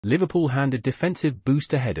Liverpool handed defensive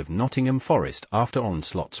boost ahead of Nottingham Forest after Arne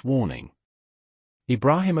Slot's warning.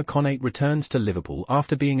 Ibrahima Konate returns to Liverpool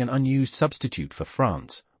after being an unused substitute for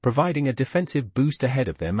France, providing a defensive boost ahead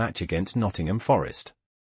of their match against Nottingham Forest.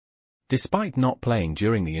 Despite not playing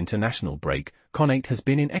during the international break, Konate has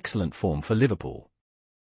been in excellent form for Liverpool.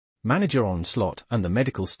 Manager Arne Slot and the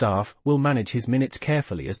medical staff will manage his minutes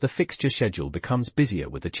carefully as the fixture schedule becomes busier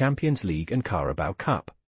with the Champions League and Carabao Cup.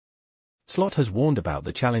 Slot has warned about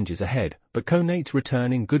the challenges ahead, but Konate's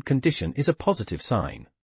return in good condition is a positive sign.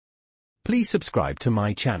 Please subscribe to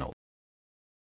my channel.